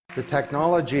The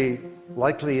technology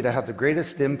likely to have the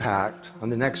greatest impact on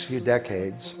the next few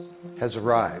decades has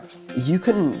arrived. You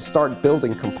can start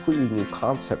building completely new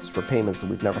concepts for payments that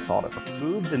we've never thought of.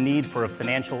 Remove the need for a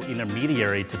financial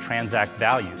intermediary to transact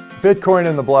value. Bitcoin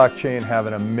and the blockchain have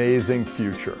an amazing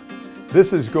future.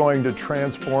 This is going to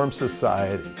transform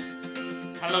society.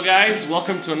 Hello guys,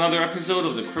 welcome to another episode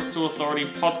of the Crypto Authority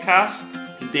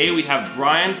podcast. Today we have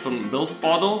Brian from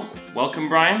Billfuddle. Welcome,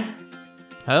 Brian.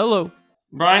 Hello.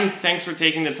 Brian, thanks for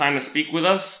taking the time to speak with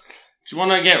us. Do you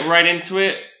want to get right into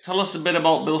it? Tell us a bit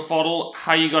about Billfuddle,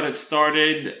 how you got it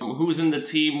started, who's in the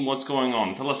team, what's going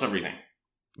on. Tell us everything.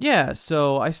 Yeah,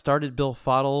 so I started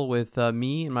Billfuddle with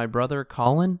me and my brother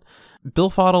Colin.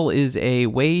 Billfuddle is a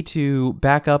way to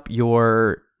back up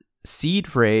your seed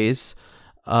phrase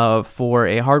for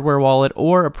a hardware wallet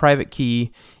or a private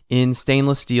key in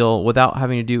stainless steel without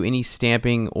having to do any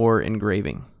stamping or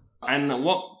engraving. And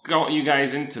what got you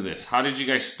guys into this? How did you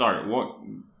guys start? What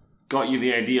got you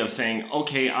the idea of saying,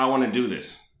 okay, I want to do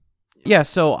this? Yeah,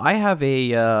 so I have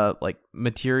a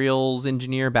materials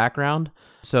engineer background.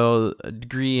 So a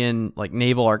degree in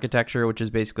naval architecture, which is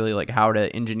basically how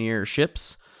to engineer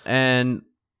ships, and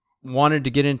wanted to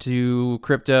get into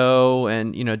crypto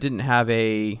and, didn't have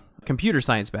a computer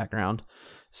science background.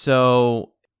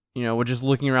 So, we're just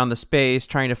looking around the space,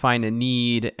 trying to find a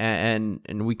need, and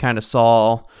we kind of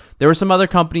saw there were some other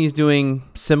companies doing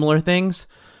similar things,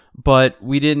 but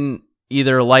we didn't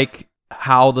either like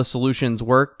how the solutions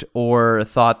worked or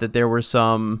thought that there were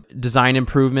some design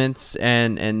improvements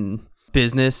and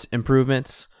business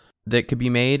improvements that could be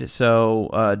made.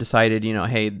 So decided,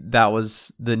 hey, that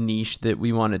was the niche that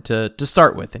we wanted to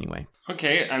start with anyway.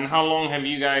 Okay, and how long have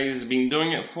you guys been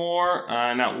doing it for?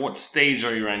 And at what stage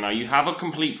are you right now? You have a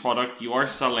complete product, you are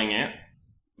selling it.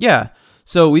 Yeah,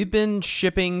 so we've been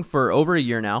shipping for over a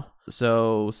year now.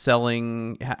 So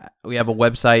selling, we have a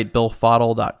website,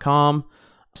 billfuddle.com.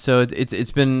 So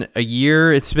it's been a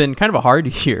year. It's been kind of a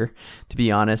hard year, to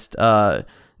be honest.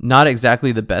 Not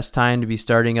exactly the best time to be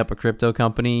starting up a crypto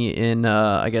company in,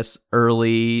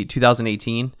 early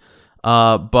 2018.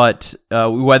 But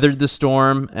we weathered the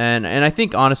storm, and I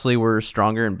think, honestly, we're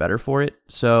stronger and better for it.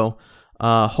 So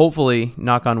hopefully,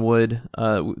 knock on wood,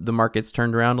 the market's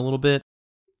turned around a little bit.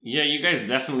 Yeah, you guys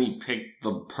definitely picked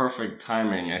the perfect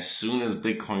timing as soon as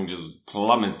Bitcoin just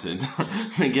plummeted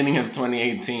beginning of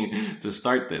 2018 to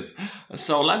start this.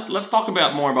 So let's talk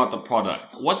more about the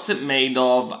product. What's it made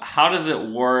of? How does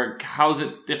it work? How is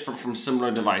it different from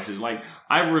similar devices?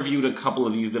 I've reviewed a couple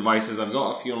of these devices. I've got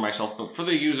a few on myself, but for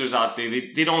the users out there,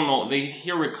 they don't know. They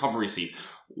hear recovery seed.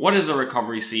 What is a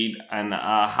recovery seed, and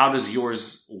how does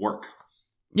yours work?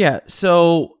 Yeah,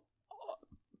 so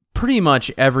pretty much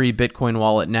every Bitcoin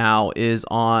wallet now is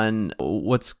on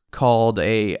what's called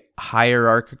a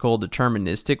hierarchical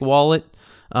deterministic wallet.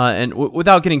 And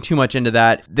without getting too much into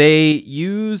that, they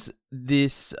use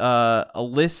this a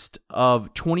list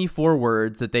of 24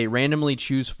 words that they randomly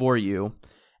choose for you.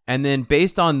 And then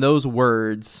based on those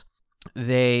words,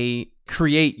 they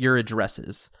create your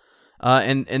addresses.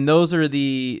 And those are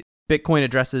the Bitcoin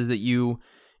addresses that you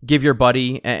give your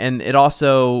buddy, and it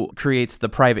also creates the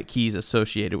private keys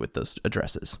associated with those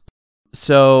addresses.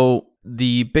 So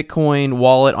the Bitcoin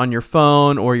wallet on your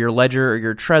phone or your Ledger or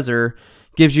your Trezor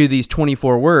gives you these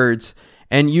 24 words,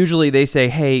 and usually they say,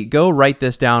 hey, go write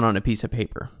this down on a piece of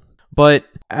paper. But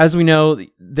as we know,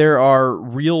 there are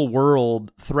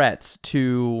real-world threats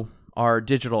to our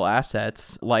digital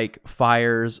assets, like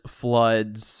fires,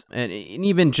 floods, and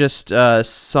even just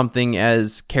something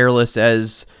as careless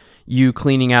as you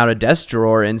cleaning out a desk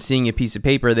drawer and seeing a piece of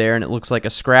paper there and it looks like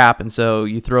a scrap, and so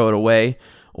you throw it away,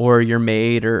 or your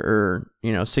maid or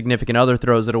significant other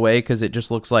throws it away because it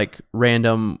just looks like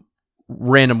random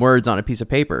words on a piece of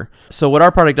paper. So what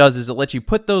our product does is it lets you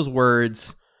put those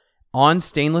words on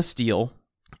stainless steel,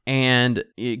 and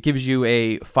it gives you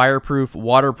a fireproof,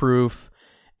 waterproof,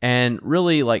 and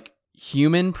really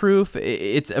human proof.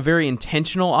 It's a very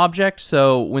intentional object.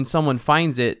 So when someone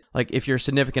finds it, if your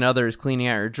significant other is cleaning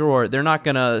out your drawer, they're not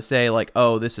going to say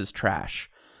oh, this is trash.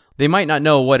 They might not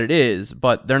know what it is,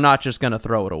 but they're not just going to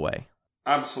throw it away.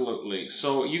 Absolutely.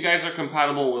 So you guys are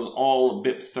compatible with all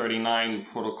BIP39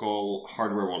 protocol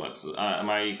hardware wallets. Am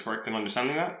I correct in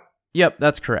understanding that? Yep,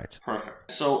 that's correct.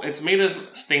 Perfect. So it's made of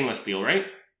stainless steel, right?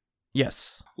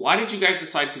 Yes. Why did you guys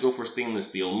decide to go for stainless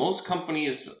steel? Most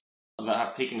companies that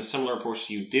have taken a similar approach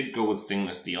to you did go with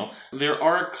stainless steel. There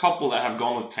are a couple that have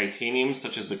gone with titanium,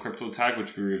 such as the CryptoTag,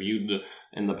 which we reviewed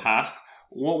in the past.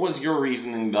 What was your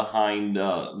reasoning behind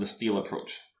the steel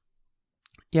approach?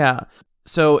 Yeah.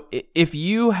 So if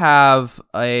you have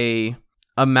a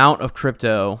amount of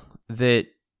crypto that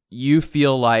you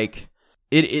feel like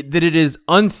that it is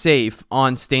unsafe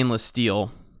on stainless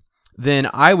steel, then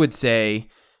I would say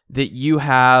that you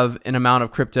have an amount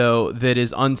of crypto that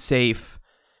is unsafe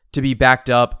to be backed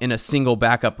up in a single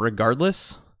backup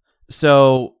regardless.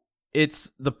 So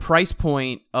it's the price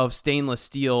point of stainless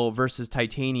steel versus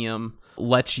titanium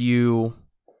lets you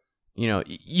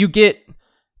get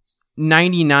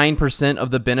 99%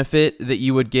 of the benefit that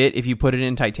you would get if you put it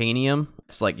in titanium.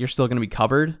 It's like you're still going to be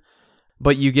covered,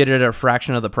 but you get it at a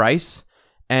fraction of the price.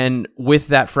 And with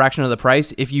that fraction of the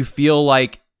price, if you feel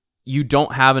like you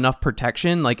don't have enough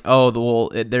protection, like, that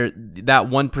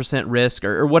 1% risk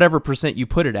or whatever percent you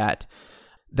put it at,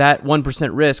 that 1%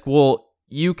 risk,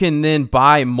 you can then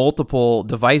buy multiple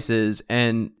devices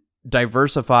and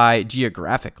diversify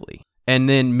geographically and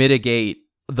then mitigate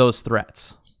those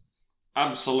threats.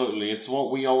 Absolutely. It's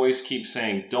what we always keep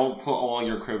saying. Don't put all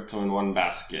your crypto in one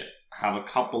basket. Have a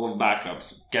couple of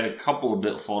backups. Get a couple of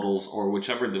Bitfuddles or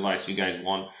whichever device you guys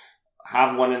want.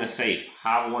 Have one in a safe.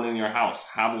 Have one in your house.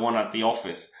 Have one at the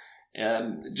office.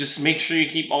 Just make sure you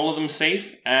keep all of them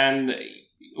safe, and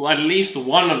at least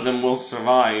one of them will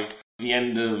survive the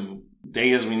end of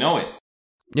day as we know it.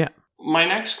 Yeah. My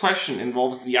next question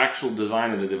involves the actual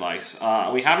design of the device.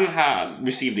 We haven't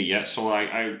received it yet, so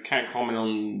I can't comment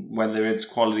on whether it's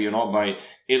quality or not, but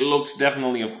it looks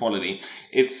definitely of quality.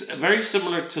 It's very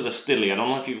similar to the Stilly. I don't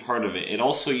know if you've heard of it. It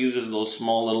also uses those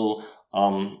small little,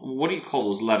 what do you call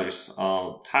those letters?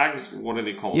 Tags? What are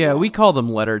they called? Yeah, we call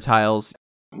them letter tiles.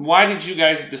 Why did you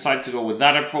guys decide to go with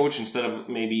that approach instead of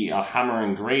maybe a hammer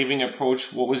engraving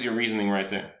approach? What was your reasoning right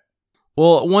there?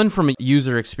 Well, one, from a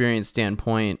user experience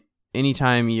standpoint,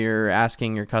 anytime you're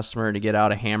asking your customer to get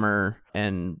out a hammer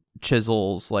and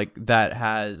chisels, like, that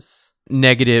has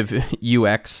negative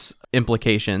UX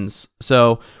implications.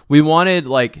 So we wanted,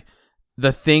 like,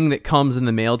 the thing that comes in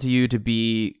the mail to you to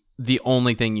be the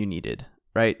only thing you needed,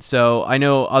 right? So I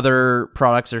know other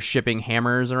products are shipping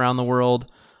hammers around the world.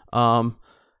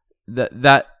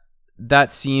 That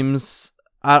seems,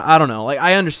 I don't know. Like,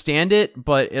 I understand it,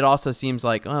 but it also seems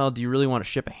like, well, do you really want to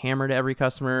ship a hammer to every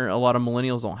customer? A lot of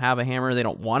millennials don't have a hammer. They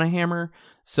don't want a hammer.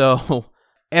 So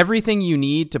everything you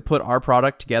need to put our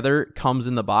product together comes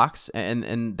in the box,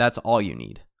 and that's all you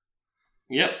need.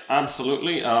 Yep,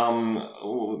 absolutely.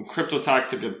 CryptoTac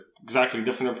took a exactly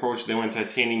different approach. They went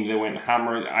titanium, they went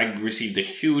hammer. I received a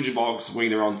huge box,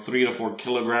 weighed around 3 to 4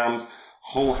 kilograms,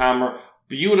 whole hammer.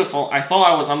 Beautiful. I thought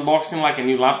I was unboxing like a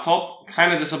new laptop.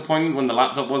 Kind of disappointed when the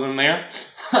laptop wasn't there.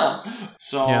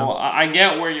 So yeah. I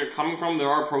get where you're coming from. There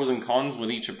are pros and cons with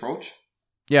each approach.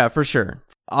 Yeah, for sure.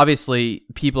 Obviously,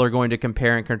 people are going to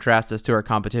compare and contrast us to our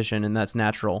competition, and that's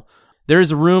natural. There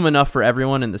is room enough for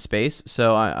everyone in the space,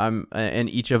 so and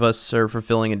each of us are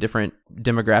fulfilling a different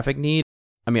demographic need.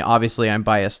 I mean, obviously, I'm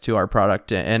biased to our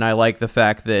product, and I like the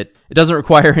fact that it doesn't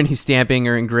require any stamping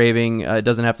or engraving. It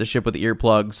doesn't have to ship with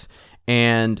earplugs.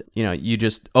 And, you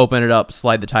just open it up,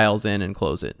 slide the tiles in, and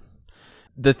close it.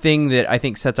 The thing that I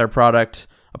think sets our product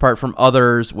apart from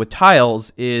others with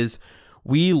tiles is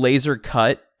we laser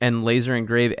cut and laser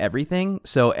engrave everything.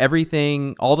 So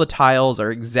everything, all the tiles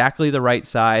are exactly the right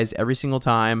size every single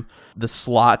time. The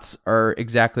slots are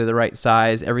exactly the right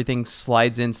size. Everything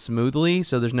slides in smoothly,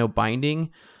 so there's no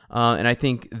binding. And I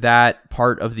think that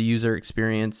part of the user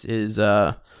experience is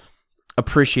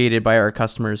appreciated by our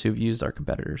customers who've used our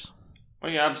competitors. Oh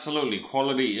yeah, absolutely.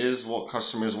 Quality is what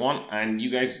customers want, and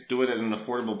you guys do it at an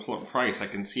affordable price. I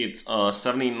can see it's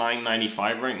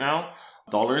 $79.95 right now,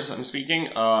 dollars I'm speaking,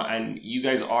 and you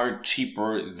guys are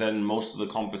cheaper than most of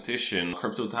the competition.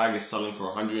 CryptoTac is selling for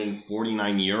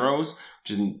 149 euros,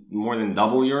 which is more than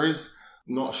double yours.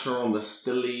 Not sure on the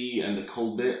Stilly and the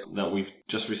Colbit that we've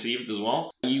just received as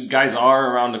well. You guys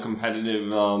are around a competitive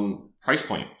price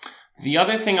point. The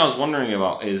other thing I was wondering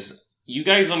about is, you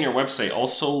guys on your website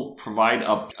also provide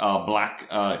a black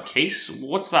case.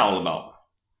 What's that all about?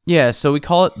 Yeah, so we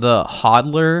call it the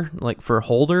hodler, like for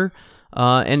holder.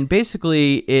 And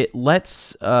basically it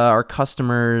lets our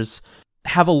customers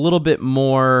have a little bit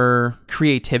more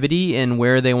creativity in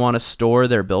where they want to store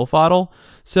their Bitfuddle.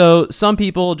 So some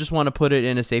people just want to put it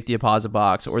in a safe deposit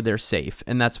box, or they're safe,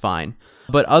 and that's fine.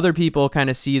 But other people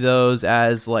kind of see those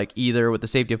as, like, either with the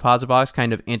safe deposit box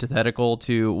kind of antithetical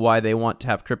to why they want to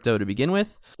have crypto to begin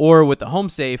with, or with the home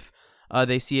safe,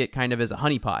 they see it kind of as a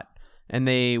honeypot, and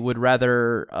they would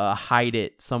rather hide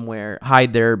it somewhere,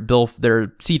 hide their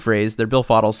seed phrase, their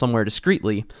Bitfuddle somewhere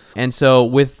discreetly. And so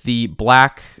with the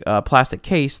black plastic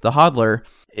case, the hodler,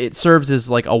 it serves as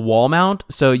like a wall mount,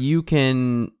 so you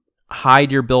can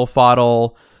hide your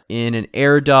Bitfuddle in an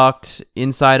air duct,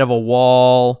 inside of a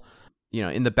wall,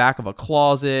 in the back of a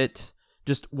closet,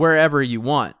 just wherever you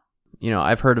want.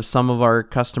 I've heard of some of our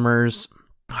customers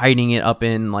hiding it up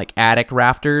in like attic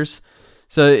rafters.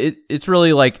 So it's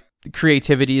really like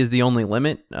creativity is the only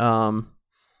limit.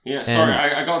 Yeah, sorry,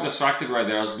 I got distracted right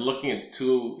there. I was looking at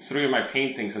 3 of my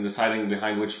paintings and deciding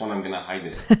behind which one I'm going to hide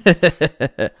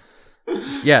it.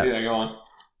 Yeah. Yeah, go on.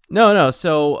 No.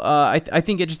 So I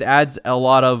think it just adds a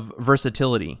lot of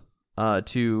versatility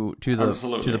to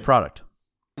the product.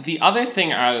 The other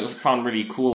thing I found really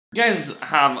cool, you guys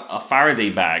have a Faraday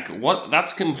bag.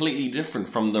 That's completely different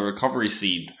from the recovery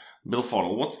seed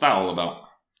Billfoddle. What's that all about?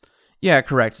 Yeah,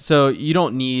 correct. So you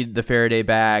don't need the Faraday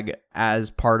bag as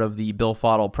part of the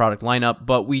Billfoddle product lineup,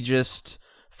 but we just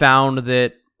found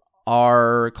that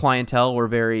our clientele were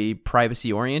very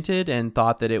privacy oriented and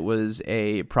thought that it was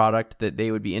a product that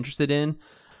they would be interested in.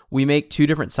 We make 2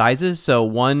 different sizes. So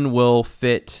one will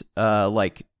fit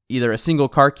like either a single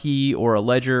car key or a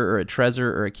ledger or a Trezor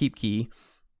or a Keep key.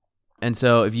 And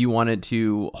so if you wanted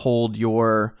to hold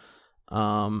your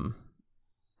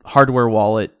hardware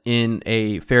wallet in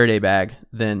a Faraday bag,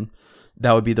 then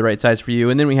that would be the right size for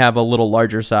you. And then we have a little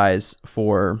larger size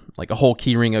for like a whole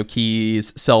key ring of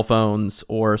keys, cell phones,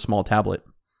 or a small tablet.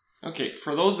 Okay,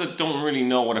 for those that don't really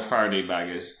know what a Faraday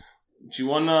bag is, do you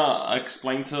want to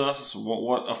explain to us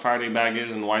what a Faraday bag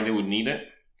is and why they would need it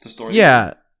to store it?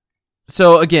 Yeah.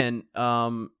 So again,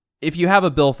 if you have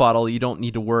a Billfoddle, you don't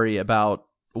need to worry about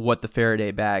what the Faraday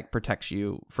bag protects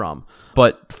you from.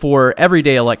 But for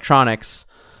everyday electronics,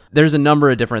 there's a number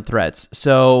of different threats.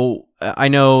 So I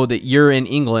know that you're in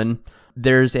England.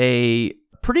 There's a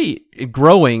pretty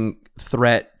growing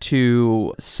threat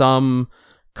to some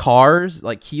cars,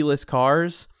 like keyless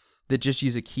cars, that just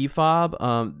use a key fob.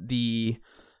 The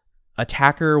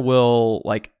attacker will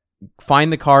like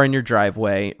find the car in your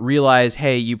driveway, realize,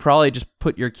 hey, you probably just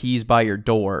put your keys by your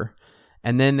door,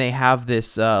 and then they have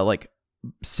this like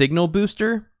signal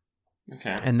booster.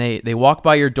 Okay. And they walk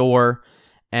by your door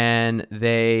and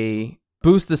they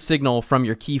boost the signal from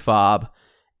your key fob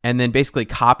and then basically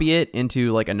copy it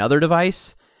into like another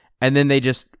device, and then they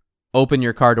just open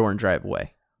your car door and drive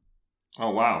away.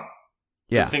 Oh, wow.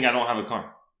 Yeah. Good thing I don't have a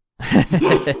car.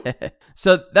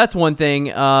 So that's one thing.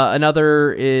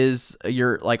 Another is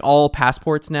your like all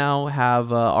passports now have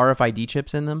RFID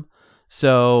chips in them.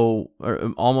 So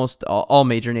almost all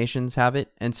major nations have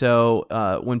it. And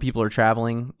so when people are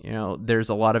traveling, there's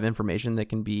a lot of information that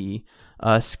can be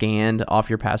scanned off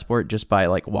your passport just by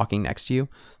like walking next to you.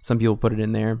 Some people put it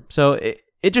in there. So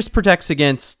it just protects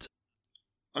against.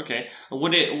 Okay.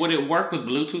 Would it work with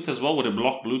Bluetooth as well? Would it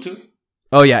block Bluetooth?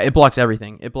 Oh yeah, it blocks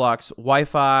everything. It blocks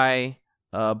Wi-Fi,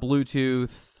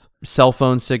 Bluetooth, cell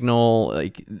phone signal.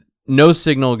 Like no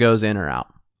signal goes in or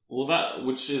out. Well,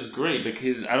 which is great,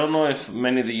 because I don't know if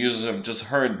many of the users have just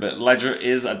heard, but Ledger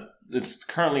it's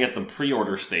currently at the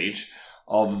pre-order stage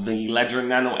of the Ledger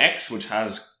Nano X, which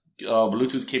has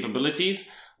Bluetooth capabilities.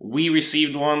 We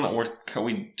received one.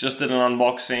 We just did an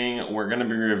unboxing. We're going to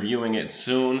be reviewing it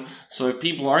soon. So if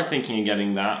people are thinking of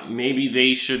getting that, maybe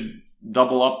they should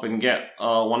double up and get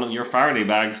one of your Faraday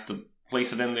bags to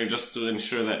place it in there, just to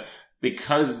ensure that,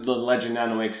 because the Ledger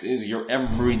Nano X is your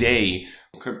everyday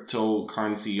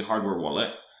cryptocurrency hardware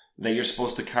wallet that you're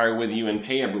supposed to carry with you and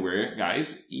pay everywhere,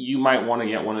 guys, you might want to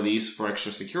get one of these for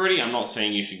extra security. I'm not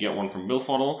saying you should get one from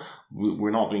Billfoddle.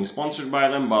 We're not being sponsored by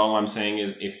them, but all I'm saying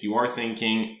is if you are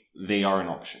thinking, they are an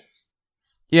option.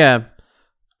 Yeah,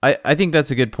 I think that's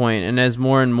a good point. And as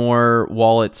more and more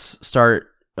wallets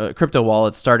crypto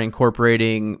wallets start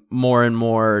incorporating more and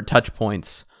more touch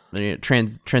points,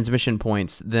 transmission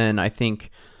points, then I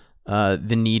think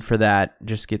the need for that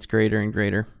just gets greater and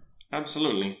greater.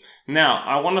 Absolutely. Now,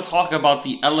 I want to talk about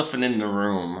the elephant in the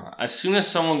room. As soon as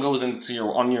someone goes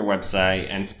on your website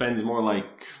and spends more like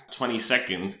 20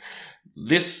 seconds,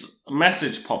 this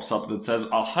message pops up that says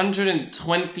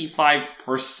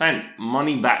 125%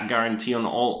 money back guarantee on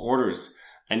all orders.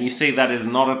 And you say that is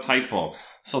not a typo.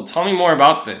 So tell me more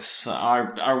about this.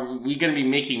 Are we going to be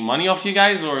making money off you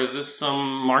guys, or is this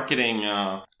some marketing?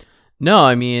 No,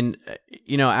 I mean,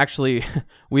 actually,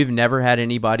 we've never had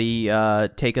anybody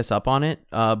take us up on it.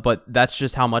 But that's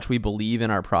just how much we believe in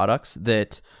our products,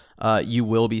 that you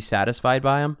will be satisfied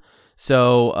by them.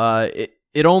 So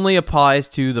it only applies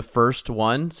to the first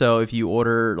one. So if you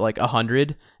order like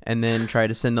 100 and then try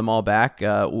to send them all back,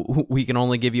 we can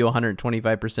only give you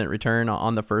 125% return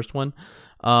on the first one.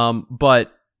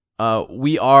 But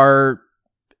we are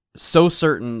so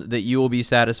certain that you will be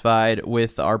satisfied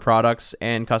with our products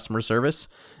and customer service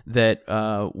that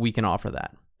we can offer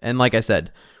that. And like I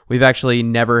said, we've actually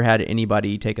never had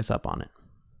anybody take us up on it.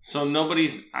 So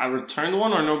nobody's returned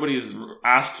one, or nobody's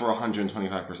asked for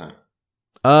 125%?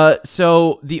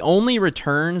 So the only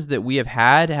returns that we have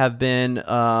had have been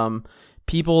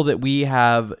people that we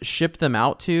have shipped them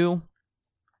out to,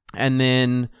 and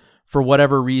then for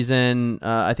whatever reason,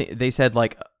 I think they said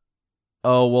like,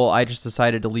 oh, well, I just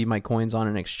decided to leave my coins on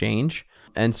an exchange.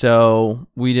 And so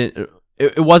we didn't,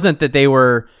 it wasn't that they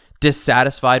were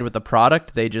dissatisfied with the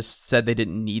product. They just said they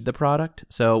didn't need the product.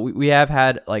 So we have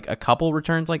had like a couple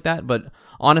returns like that, but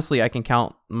honestly, I can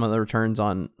count the returns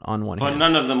on one But hand.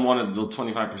 none of them wanted the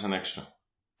 25% extra.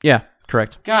 Yeah,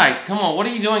 correct. Guys, come on. What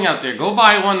are you doing out there? Go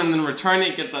buy one and then return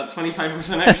it, get that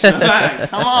 25% extra back.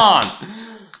 Come on.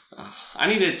 I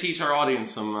need to teach our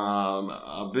audience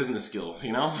some business skills,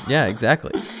 you know? Yeah,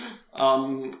 exactly.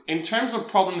 In terms of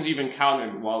problems you've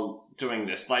encountered while doing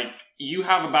this, like you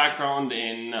have a background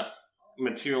in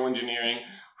material engineering.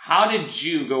 How did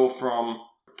you go from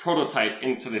prototype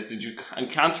into this? Did you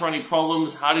encounter any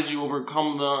problems? How did you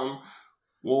overcome them?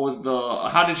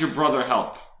 How did your brother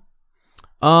help?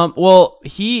 Well,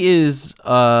 he is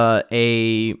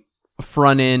a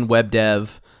front-end web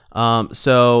dev.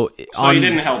 So he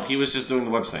didn't help. He was just doing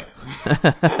the website.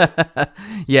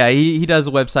 Yeah, he does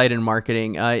website and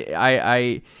marketing.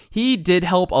 He did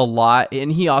help a lot,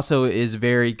 and he also is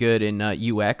very good in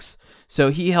UX. So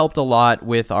he helped a lot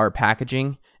with our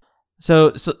packaging.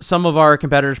 So some of our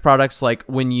competitors' products, like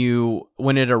when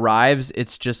it arrives,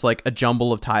 it's just like a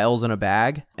jumble of tiles in a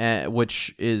bag,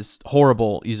 which is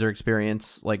horrible user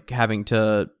experience, like having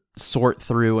to sort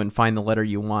through and find the letter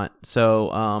you want.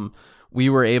 So we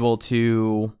were able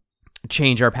to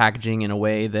change our packaging in a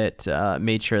way that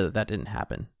made sure that didn't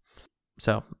happen.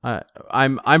 So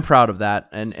I'm proud of that,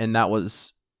 and that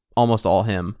was almost all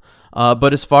him.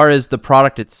 But as far as the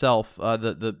product itself,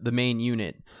 the main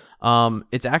unit,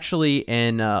 it's actually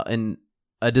in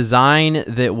a design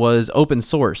that was open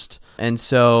sourced, and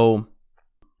so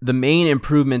the main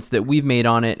improvements that we've made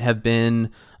on it have been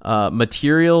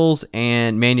materials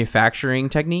and manufacturing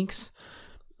techniques.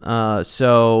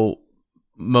 So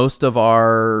most of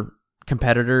our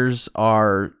competitors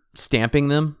are stamping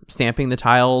the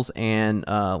tiles and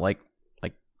like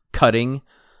cutting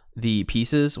the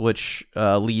pieces, which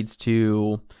leads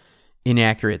to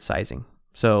inaccurate sizing.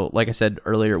 So like I said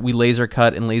earlier, we laser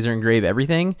cut and laser engrave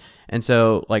everything. And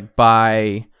so like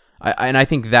I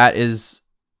think that is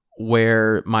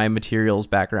where my materials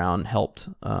background helped,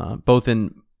 both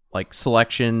in like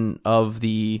selection of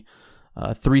the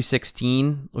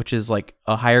 316, which is like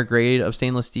a higher grade of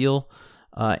stainless steel,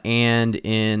 and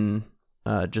in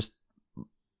just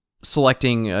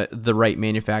selecting the right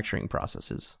manufacturing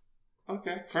processes.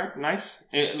 Okay, fair, nice.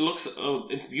 It looks,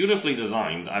 it's beautifully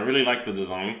designed. I really like the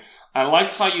design. I like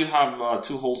how you have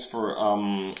 2 holes for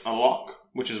a lock,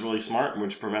 which is really smart,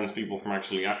 which prevents people from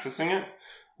actually accessing it.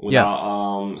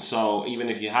 So even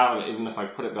if I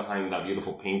put it behind that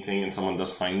beautiful painting and someone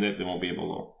does find it, they won't be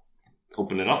able to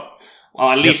open it up. Well,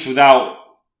 at least without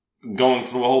going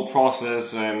through a whole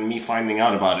process and me finding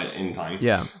out about it in time.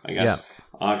 Yeah, I guess.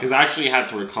 Because I actually had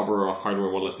to recover a hardware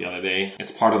wallet the other day.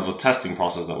 It's part of the testing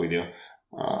process that we do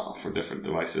for different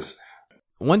devices.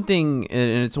 One thing,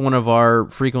 and it's one of our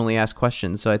frequently asked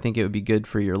questions, so I think it would be good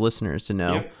for your listeners to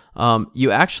know. Yep.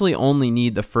 You actually only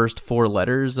need the first 4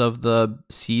 letters of the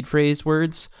seed phrase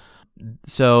words.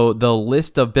 So the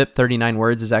list of BIP39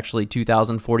 words is actually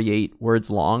 2,048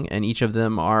 words long, and each of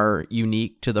them are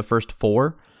unique to the first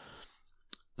 4.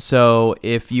 So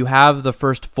if you have the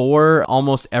first 4,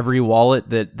 almost every wallet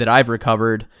that I've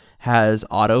recovered has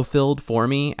auto-filled for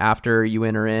me after you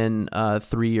enter in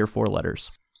 3 or 4 letters.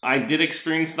 I did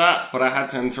experience that, but I had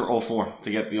to enter all 4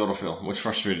 to get the autofill, which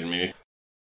frustrated me.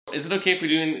 Is it okay if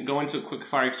we go into a quick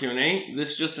fire Q&A?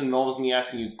 This just involves me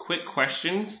asking you quick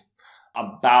questions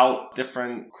about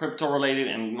different crypto-related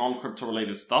and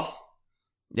non-crypto-related stuff.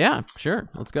 Yeah, sure.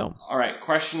 Let's go. All right,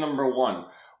 question number 1.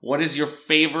 What is your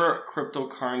favorite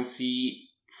cryptocurrency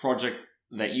project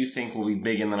that you think will be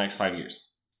big in the next 5 years?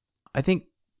 I think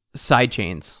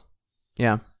sidechains.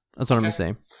 Yeah, that's what I'm going to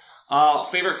say.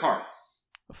 Favorite car?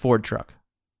 Ford truck.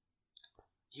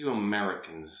 You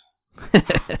Americans.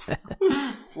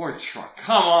 Ford truck.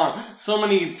 Come on. So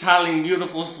many Italian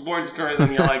beautiful sports cars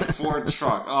and you're like Ford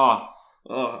truck.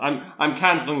 I'm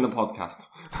canceling the podcast.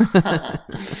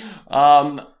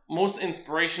 Most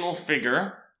inspirational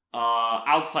figure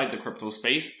outside the crypto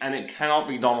space, and it cannot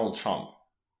be Donald Trump.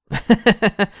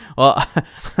 Well,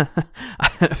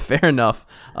 fair enough.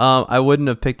 I wouldn't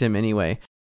have picked him anyway.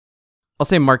 I'll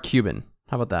say Mark Cuban.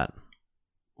 How about that?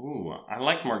 Ooh, I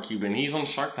like Mark Cuban. He's on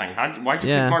Shark Tank. Why'd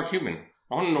you pick Mark Cuban?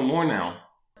 I want to know more now.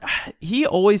 He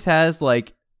always has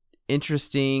like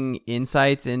interesting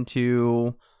insights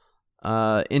into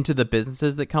the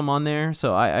businesses that come on there,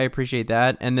 so I appreciate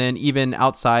that. And then even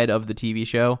outside of the TV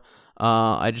show,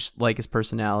 I just like his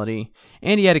personality,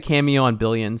 and he had a cameo on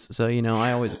Billions, so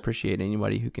I always appreciate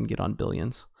anybody who can get on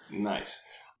Billions. Nice.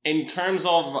 In terms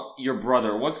of your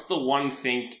brother, what's the one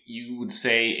thing you would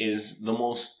say is the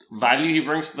most value he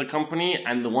brings to the company,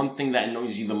 and the one thing that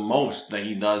annoys you the most that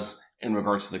he does in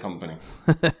regards to the company?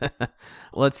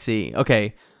 Let's see.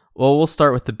 Okay. Well, we'll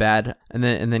start with the bad and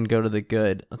then go to the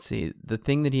good. Let's see. The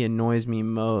thing that he annoys me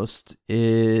most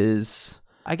is,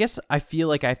 I guess I feel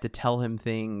like I have to tell him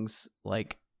things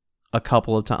like a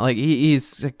couple of times. Like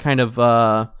he's kind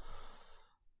of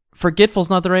forgetful's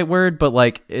not the right word, but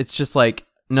like it's just like,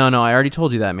 no, I already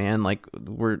told you that, man. Like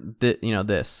we're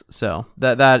this. So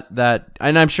that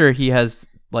and I'm sure he has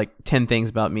like 10 things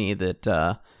about me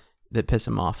that piss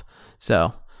him off.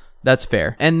 So that's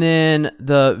fair. And then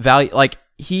the value, like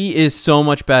he is so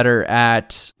much better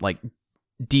at like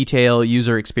detail,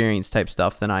 user experience type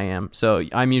stuff than I am. So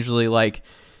I'm usually like,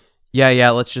 yeah,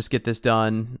 let's just get this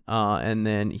done. And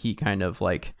then he kind of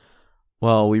like,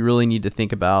 well, we really need to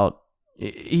think about.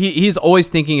 He's always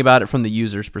thinking about it from the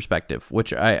user's perspective,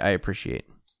 which I appreciate.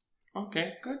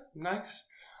 Okay, good, nice.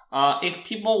 If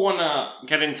people want to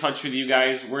get in touch with you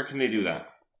guys, where can they do that?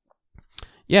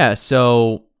 Yeah,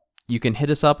 so you can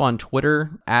hit us up on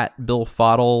Twitter at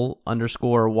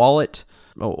BillFodl_wallet,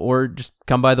 or just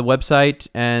come by the website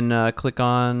and click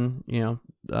on,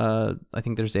 I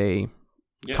think there's a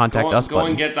contact us button. Go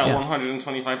and get that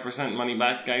 125% money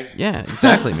back, guys. Yeah,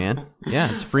 exactly, man.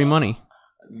 Yeah, it's free money.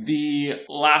 The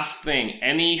last thing,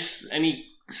 any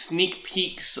sneak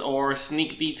peeks or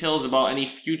sneak details about any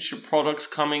future products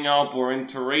coming up or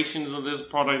iterations of this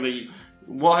product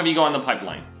what have you got in the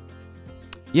pipeline?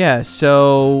 Yeah,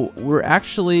 so we're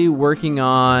actually working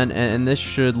on, and this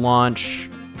should launch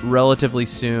relatively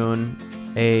soon,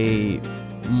 a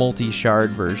multi-shard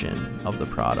version of the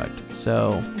product.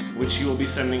 So, which you will be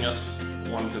sending us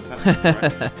one to test,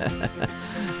 correct?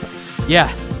 Yeah,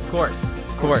 of course.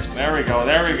 There we go.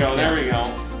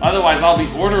 Otherwise, I'll be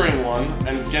ordering one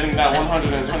and getting that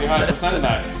 125%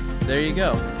 back. There you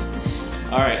go.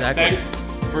 All right. Exactly. Thanks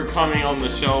for coming on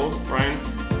the show, Brian.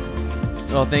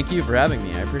 Well, thank you for having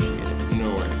me. I appreciate it.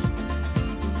 No worries.